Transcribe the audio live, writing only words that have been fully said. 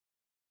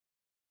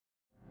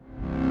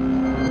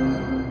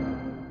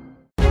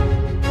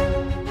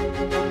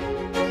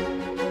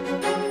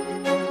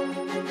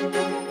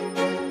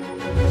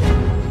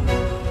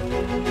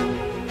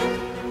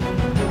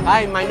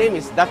Hi, my name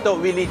is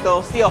Datuk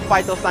Wilito, CEO of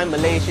Phyto 𝚂𝚂𝚗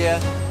Malaysia.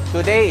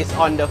 Today is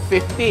on the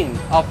 15th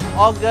of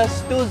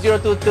August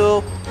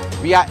 2022.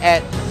 We are at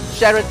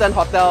Sheraton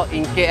Hotel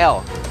in KL.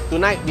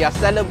 Tonight we are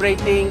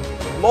celebrating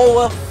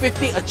over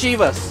 50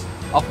 achievers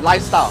of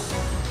lifestyle,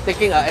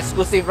 taking an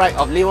exclusive ride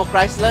of limo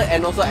Chrysler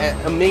and also an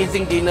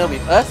amazing dinner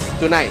with us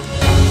tonight.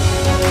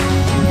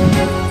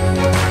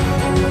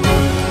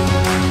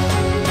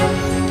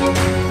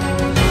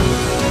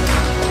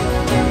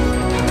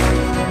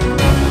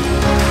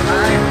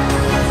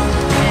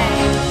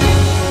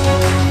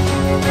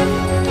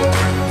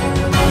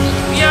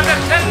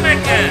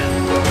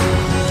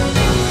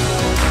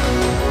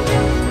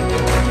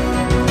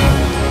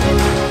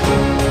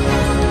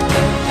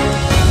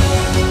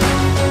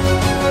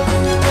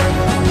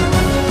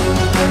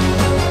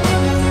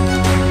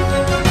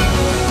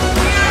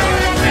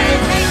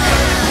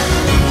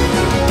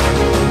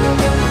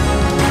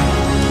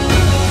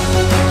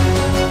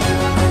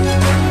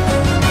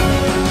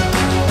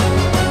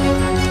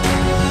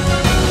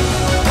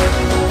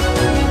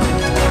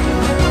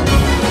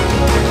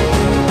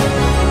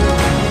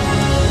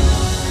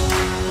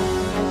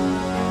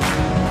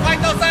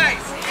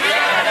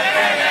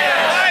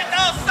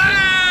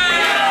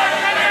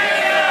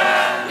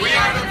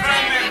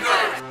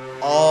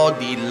 All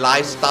the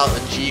lifestyle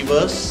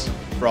achievers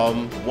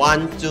from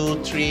 1,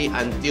 2, 3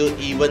 until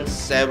even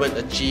 7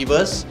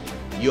 achievers,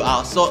 you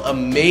are so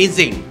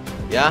amazing,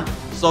 yeah.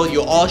 So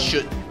you all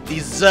should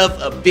deserve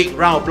a big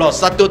round of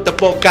applause. Satu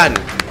tepukan.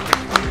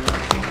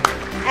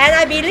 And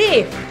I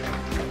believe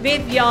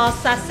with your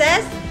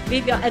success,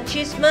 with your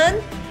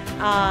achievement,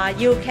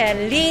 you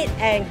can lead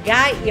and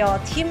guide your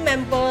team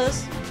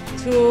members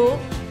to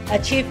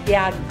achieve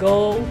their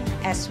goal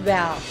as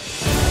well.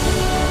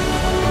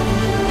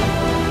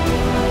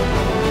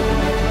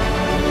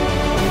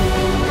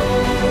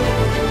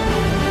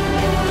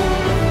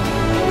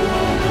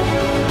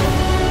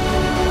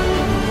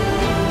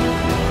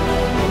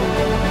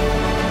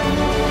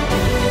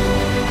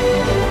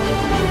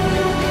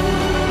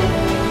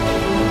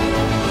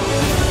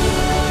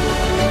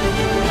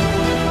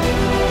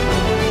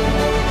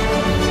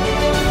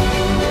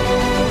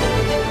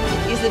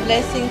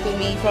 Blessing to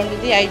me. From the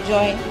day I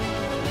joined,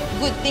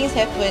 good things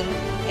happen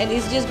and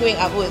it's just going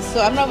upwards.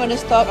 So I'm not going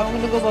to stop. I'm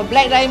going to go for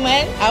Black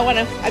Diamond.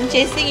 I'm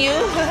chasing you.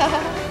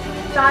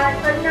 Sangat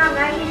senang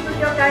hari 7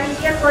 kali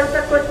dia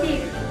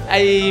konsekutif.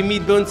 I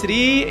meet Don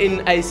Sri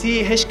and I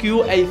see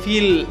HQ. I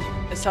feel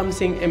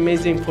something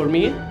amazing for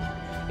me,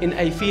 and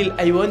I feel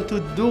I want to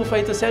do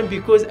Phyto 𝚂𝚗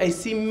because I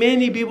see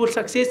many people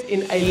success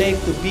and I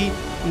like to be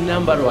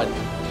 #1.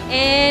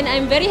 And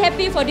I'm very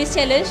happy for this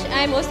challenge.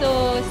 I'm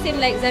also same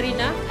like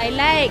Zarina. I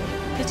like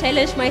to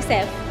challenge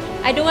myself.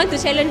 I don't want to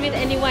challenge with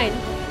anyone.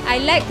 I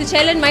like to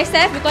challenge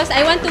myself because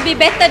I want to be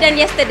better than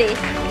yesterday.